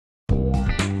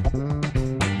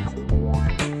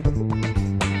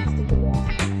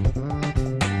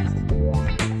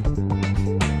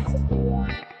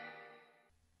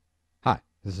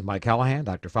This is Mike Callahan,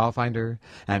 Dr. FileFinder,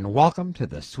 and welcome to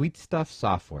the Sweet Stuff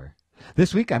Software.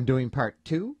 This week I'm doing part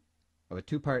 2 of a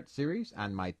 2-part series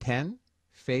on my 10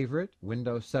 favorite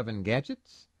Windows 7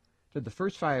 gadgets. Did the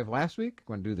first 5 last week. I'm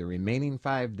going to do the remaining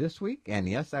 5 this week, and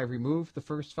yes, I removed the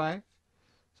first 5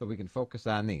 so we can focus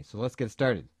on these. So let's get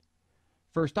started.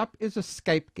 First up is a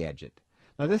Skype gadget.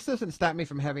 Now this doesn't stop me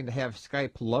from having to have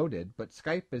Skype loaded, but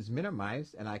Skype is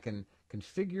minimized and I can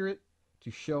configure it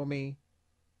to show me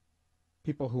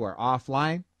people who are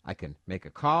offline. I can make a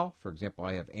call. For example,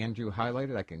 I have Andrew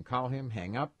highlighted. I can call him,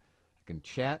 hang up. I can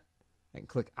chat. I can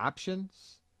click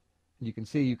options. And you can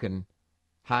see you can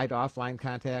hide offline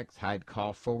contacts, hide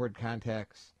call forward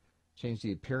contacts, change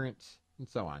the appearance, and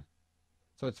so on.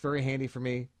 So it's very handy for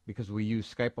me because we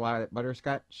use Skype a lot at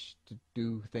Butterscotch to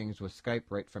do things with Skype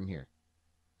right from here.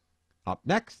 Up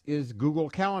next is Google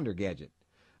Calendar gadget.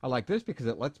 I like this because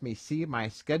it lets me see my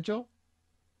schedule,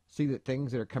 see the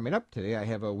things that are coming up today. I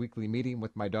have a weekly meeting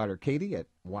with my daughter Katie at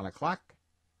 1 o'clock.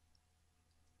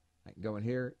 I can go in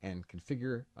here and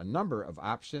configure a number of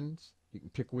options. You can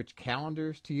pick which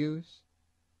calendars to use,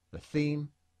 the theme,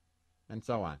 and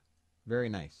so on. Very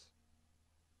nice.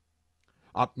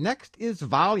 Up next is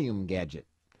Volume gadget.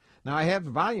 Now I have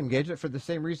the Volume gadget for the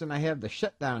same reason I have the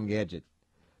Shutdown gadget,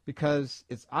 because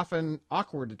it's often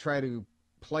awkward to try to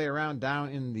play around down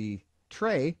in the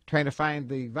tray trying to find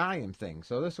the volume thing.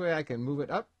 So this way I can move it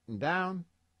up and down.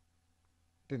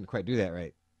 Didn't quite do that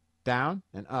right. Down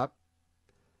and up.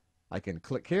 I can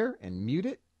click here and mute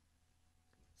it.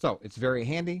 So it's very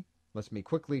handy. Lets me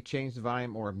quickly change the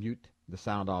volume or mute the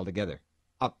sound altogether.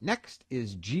 Up next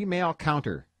is Gmail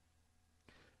Counter.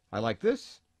 I like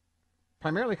this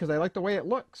primarily because I like the way it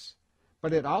looks,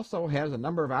 but it also has a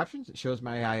number of options. It shows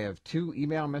me I have 2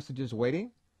 email messages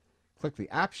waiting. Click the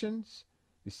options.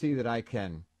 You see that I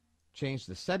can change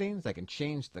the settings. I can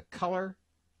change the color.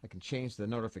 I can change the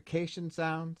notification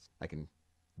sounds. I can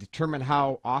determine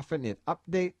how often it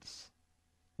updates,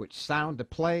 which sound to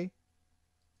play,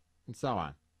 and so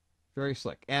on. Very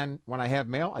slick. And when I have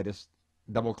mail, I just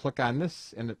double click on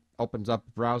this and it opens up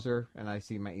the browser and I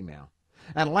see my email.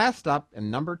 And last up, in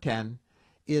number 10,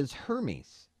 is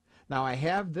Hermes. Now I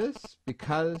have this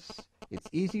because it's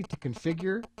easy to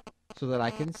configure so that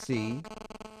I can see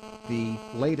the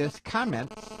latest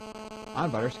comments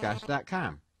on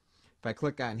Butterscotch.com. If I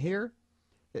click on here,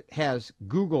 it has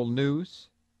Google News,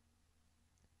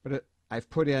 but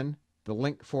I've put in the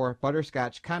link for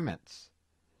Butterscotch comments.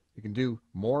 You can do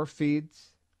more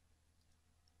feeds.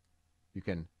 You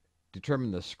can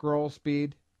determine the scroll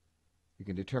speed. You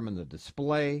can determine the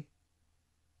display.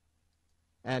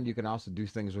 And you can also do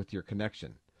things with your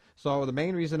connection. So the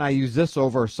main reason I use this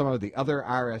over some of the other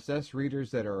RSS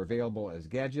readers that are available as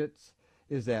gadgets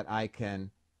is that I can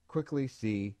quickly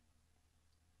see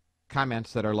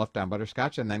comments that are left on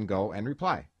Butterscotch and then go and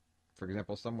reply. For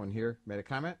example, someone here made a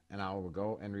comment and I will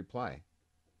go and reply.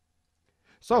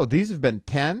 So these have been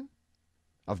 10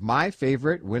 of my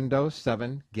favorite Windows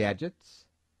 7 gadgets.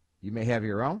 You may have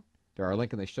your own. There are a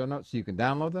link in the show notes so you can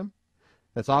download them.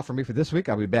 That's all for me for this week.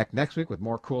 I'll be back next week with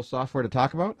more cool software to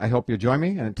talk about. I hope you'll join me.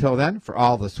 And until then, for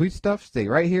all the sweet stuff, stay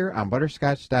right here on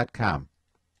Butterscotch.com.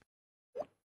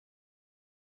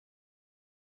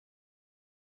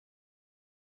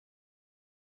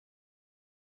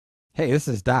 Hey, this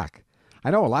is Doc.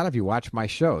 I know a lot of you watch my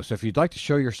show, so if you'd like to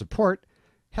show your support,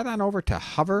 head on over to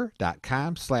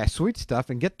hover.com/sweetstuff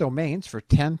and get domains for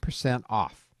 10%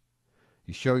 off.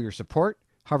 You show your support.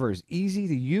 Hover is easy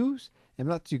to use and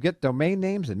lets you get domain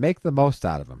names and make the most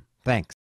out of them. Thanks.